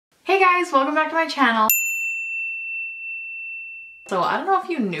guys, welcome back to my channel. So I don't know if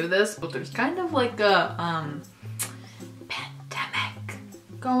you knew this, but there's kind of like a pandemic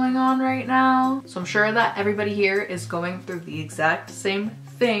going on right now. So I'm sure that everybody here is going through the exact same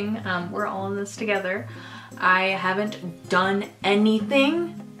thing. We're all in this together. I haven't done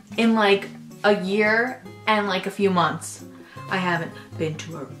anything in like a year and like a few months. I haven't been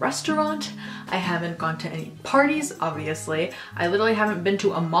to a restaurant. I haven't gone to any parties, obviously. I literally haven't been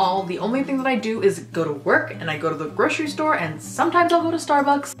to a mall. The only thing that I do is go to work and I go to the grocery store and sometimes I'll go to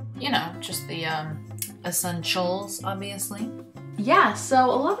Starbucks. You know, just the essentials, obviously. Yeah, so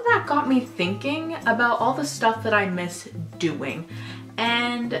a lot of that got me thinking about all the stuff that I miss doing.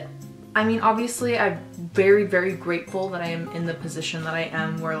 And I mean, obviously I'm very, very grateful that I am in the position that I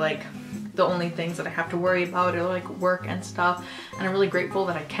am where like the only things that I have to worry about are like work and stuff, and I'm really grateful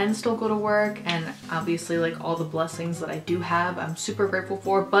that I can still go to work, and obviously like all the blessings that I do have I'm super grateful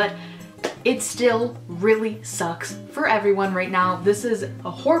for, but it still really sucks for everyone right now. This is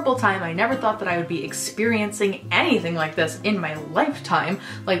a horrible time. I never thought that I would be experiencing anything like this in my lifetime.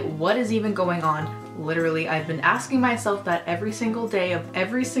 Like, what is even going on? Literally, I've been asking myself that every single day of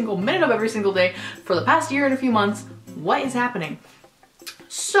every single minute of every single day for the past year and a few months. What is happening?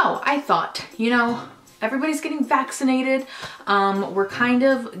 So I thought, you know, everybody's getting vaccinated. We're kind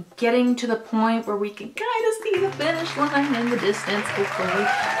of getting to the point where we can kind of see the finish line in the distance, hopefully.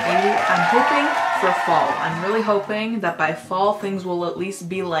 I'm hoping for fall. I'm really hoping that by fall things will at least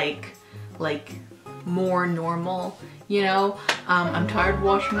be like more normal, you know? I'm tired of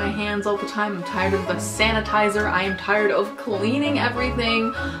washing my hands all the time. I'm tired of the sanitizer. I am tired of cleaning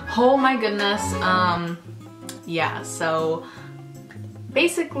everything. Oh my goodness. Yeah, so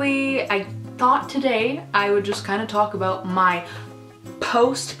basically, I thought today I would just kind of talk about my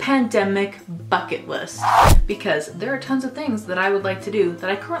post-pandemic bucket list, because there are tons of things that I would like to do that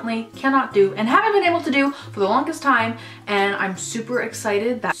I currently cannot do and haven't been able to do for the longest time, and I'm super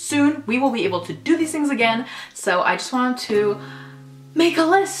excited that soon we will be able to do these things again. So I just wanted to make a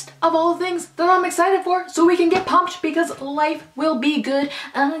list of all the things that I'm excited for so we can get pumped, because life will be good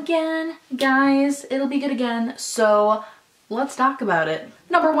again, guys. It'll be good again. So let's talk about it.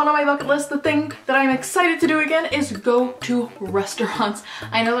 Number one on my bucket list, the thing that I'm excited to do again is go to restaurants.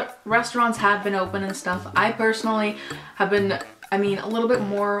 I know that restaurants have been open and stuff. I personally have been, a little bit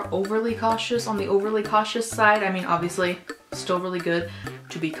more overly cautious, on the overly cautious side. I mean, obviously, still really good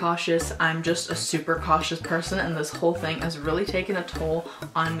to be cautious. I'm just a super cautious person, and this whole thing has really taken a toll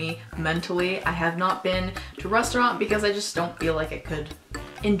on me mentally. I have not been to a restaurant because I just don't feel like I could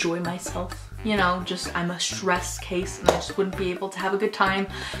enjoy myself. You know, just I'm a stress case and I just wouldn't be able to have a good time.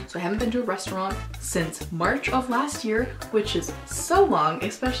 So I haven't been to a restaurant since March of last year, which is so long,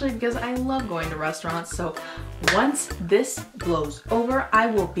 especially because I love going to restaurants. So once this blows over, I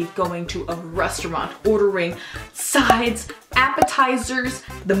will be going to a restaurant, ordering sides, appetizers,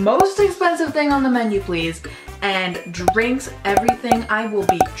 the most expensive thing on the menu, please, and drinks, everything. I will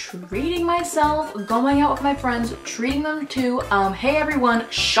be treating myself, going out with my friends, treating them too. Hey everyone,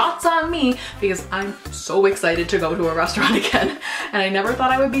 shots on me, because I'm so excited to go to a restaurant again. And I never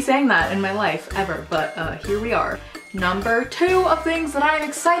thought I would be saying that in my life, ever, but here we are. Number two of things that I'm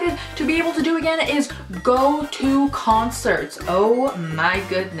excited to be able to do again is go to concerts. Oh my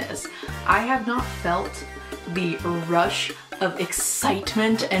goodness. I have not felt the rush of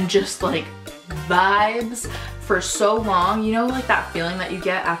excitement and just like vibes for so long. You know, like that feeling that you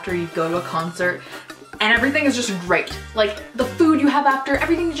get after you go to a concert and everything is just great. Like the food you have after,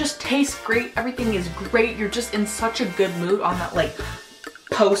 everything just tastes great. Everything is great. You're just in such a good mood on that like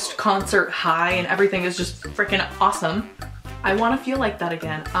post-concert high, and everything is just freaking awesome. I want to feel like that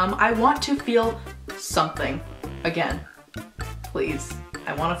again. I want to feel something again. Please.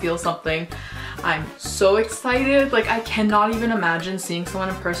 I want to feel something. I'm so excited. Like, I cannot even imagine seeing someone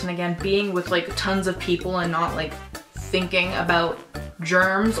in person again, being with like tons of people and not like thinking about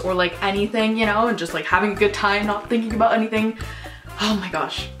germs or like anything, you know, and just like having a good time, not thinking about anything. Oh my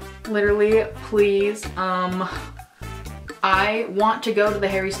gosh. Literally, please. I want to go to the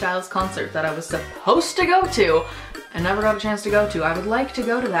Harry Styles concert that I was supposed to go to and never got a chance to go to. I would like to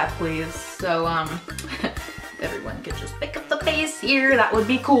go to that, please. So, everyone could just pick up the pace here. That would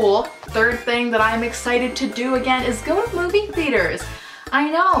be cool. Third thing that I'm excited to do again is go to movie theaters.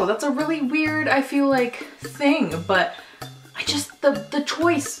 I know, that's a really weird, I feel like, thing, but I just, the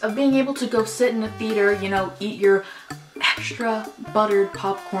choice of being able to go sit in a theater, you know, eat your extra buttered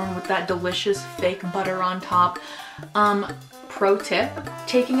popcorn with that delicious fake butter on top, pro tip,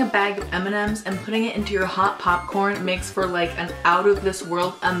 taking a bag of M&Ms and putting it into your hot popcorn makes for like an out of this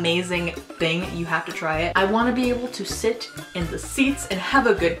world amazing thing. You have to try it. I want to be able to sit in the seats and have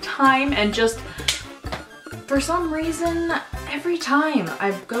a good time, and just for some reason, every time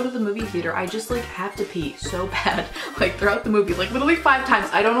I go to the movie theater, I just like have to pee so bad, like throughout the movie, like literally 5 times.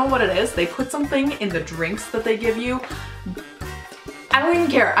 I don't know what it is. They put something in the drinks that they give you. I don't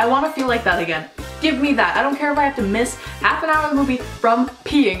even care. I want to feel like that again. Give me that. I don't care if I have to miss half an hour of the movie from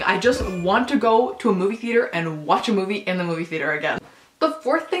peeing. I just want to go to a movie theater and watch a movie in the movie theater again. The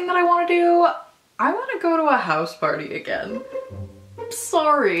fourth thing that I want to do, I want to go to a house party again.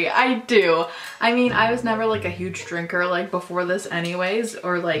 Sorry, I do. I mean, I was never like a huge drinker like before this anyways,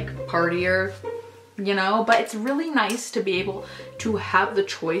 or like partier, you know, but it's really nice to be able to have the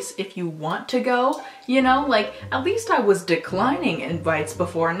choice if you want to go, you know, like at least I was declining invites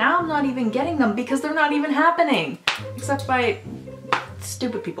before. Now I'm not even getting them because they're not even happening, except by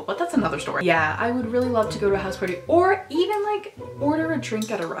stupid people, but that's another story. Yeah, I would really love to go to a house party, or even like order a drink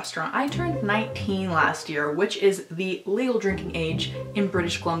at a restaurant. I turned 19 last year, which is the legal drinking age in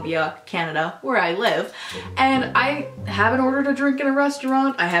British Columbia, Canada, where I live, and I haven't ordered a drink in a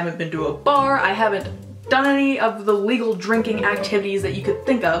restaurant. I haven't been to a bar. I haven't done any of the legal drinking activities that you could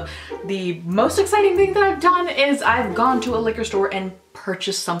think of. The most exciting thing that I've done is I've gone to a liquor store and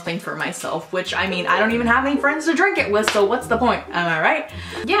purchased something for myself, which I mean, I don't even have any friends to drink it with, so what's the point? Am I right?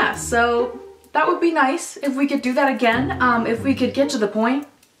 Yeah, so that would be nice if we could do that again. If we could get to the point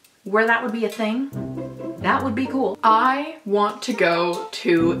where that would be a thing, that would be cool. I want to go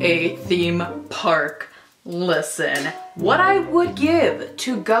to a theme park. Listen, what I would give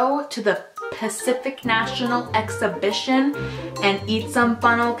to go to the Pacific National Exhibition and eat some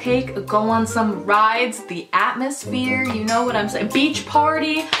funnel cake, go on some rides, the atmosphere, you know what I'm saying, beach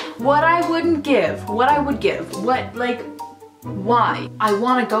party, what I wouldn't give, what I would give, what, like, why? I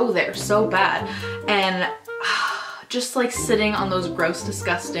want to go there so bad, and just like sitting on those gross,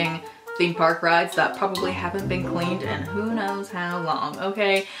 disgusting theme park rides that probably haven't been cleaned in who knows how long,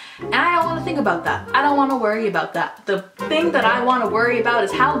 okay? And I don't want to think about that. I don't want to worry about that. The thing that I want to worry about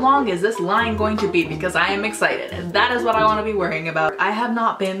is how long is this line going to be, because I am excited, and that is what I want to be worrying about. I have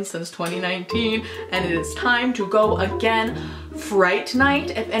not been since 2019, and it is time to go again. Fright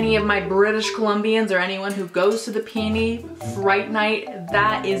Night, if any of my British Columbians or anyone who goes to the Peony, Fright Night,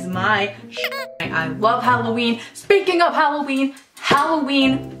 that is my I love Halloween. Speaking of Halloween,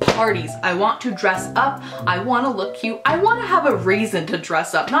 Halloween parties. I want to dress up. I want to look cute. I want to have a reason to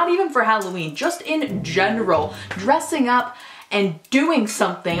dress up. Not even for Halloween, just in general. Dressing up and doing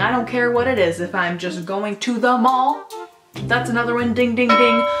something. I don't care what it is. If I'm just going to the mall, that's another one, ding, ding,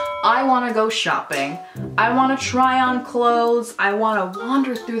 ding. I want to go shopping. I want to try on clothes. I want to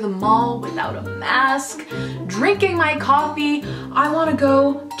wander through the mall without a mask, drinking my coffee. I want to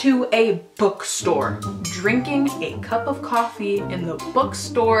go to a bookstore, drinking a cup of coffee in the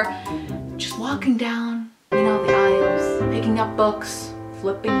bookstore, just walking down, you know, the aisles, picking up books,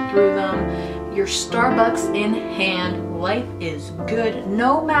 flipping through them, your Starbucks in hand. Life is good.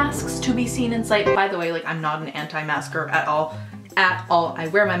 No masks to be seen in sight. By the way, like, I'm not an anti-masker at all. At all. I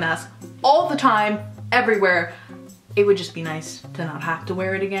wear my mask all the time, everywhere. It would just be nice to not have to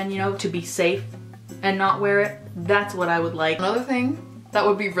wear it again, you know, to be safe and not wear it. That's what I would like. Another thing that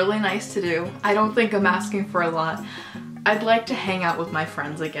would be really nice to do, I don't think I'm asking for a lot, I'd like to hang out with my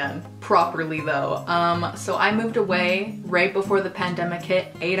friends again, properly though. So I moved away right before the pandemic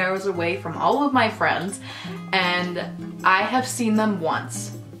hit, 8 hours away from all of my friends, and I have seen them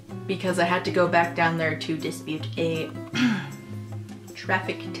once because I had to go back down there to dispute a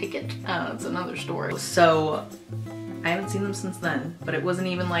traffic ticket. It's another story. So I haven't seen them since then, but it wasn't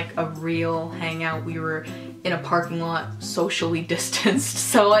even like a real hangout. We were in a parking lot, socially distanced,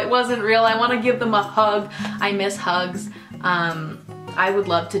 so it wasn't real. I want to give them a hug. I miss hugs. I would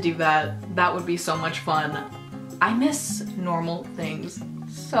love to do that. That would be so much fun. I miss normal things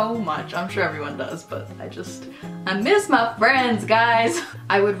so much. I'm sure everyone does, but I miss my friends, guys.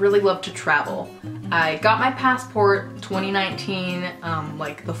 I would really love to travel. I got my passport 2019,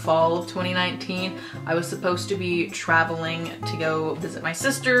 like the fall of 2019. I was supposed to be traveling to go visit my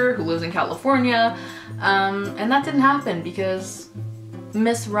sister who lives in California, and that didn't happen because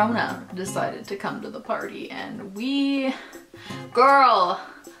Miss Rona decided to come to the party, and girl,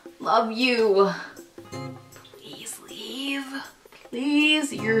 love you. Please leave.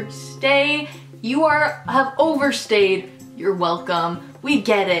 Please, you have overstayed. You're welcome. We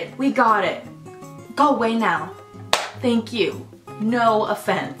get it. We got it. Go away now. Thank you. No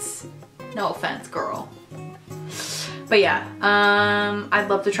offense. No offense, girl. But yeah, I'd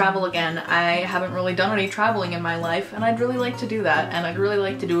love to travel again. I haven't really done any traveling in my life, and I'd really like to do that, and I'd really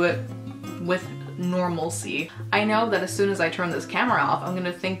like to do it with normalcy. I know that as soon as I turn this camera off, I'm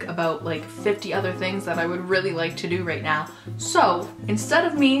gonna think about like 50 other things that I would really like to do right now. So instead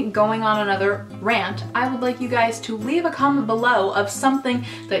of me going on another rant, I would like you guys to leave a comment below of something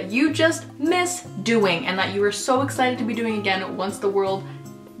that you just miss doing and that you are so excited to be doing again once the world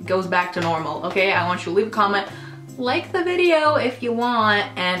goes back to normal, okay? I want you to leave a comment, like the video if you want,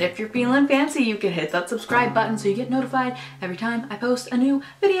 and if you're feeling fancy, you can hit that subscribe button so you get notified every time I post a new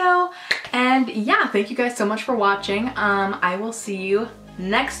video. And yeah, thank you guys so much for watching. I will see you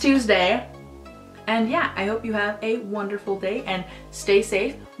next Tuesday. And yeah, I hope you have a wonderful day and stay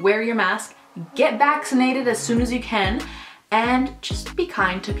safe, wear your mask, get vaccinated as soon as you can, and just be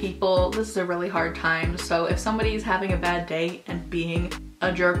kind to people. This is a really hard time, so if somebody's having a bad day and being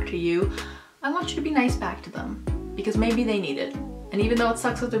a jerk to you, I want you to be nice back to them, because maybe they need it. And even though it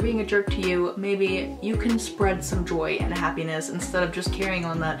sucks that they're being a jerk to you, maybe you can spread some joy and happiness instead of just carrying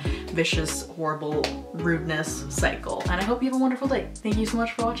on that vicious, horrible rudeness cycle. And I hope you have a wonderful day. Thank you so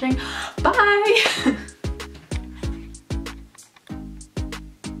much for watching. Bye!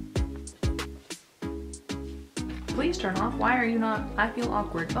 Please turn off. Why are you not? I feel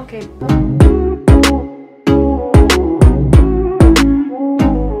awkward. Okay.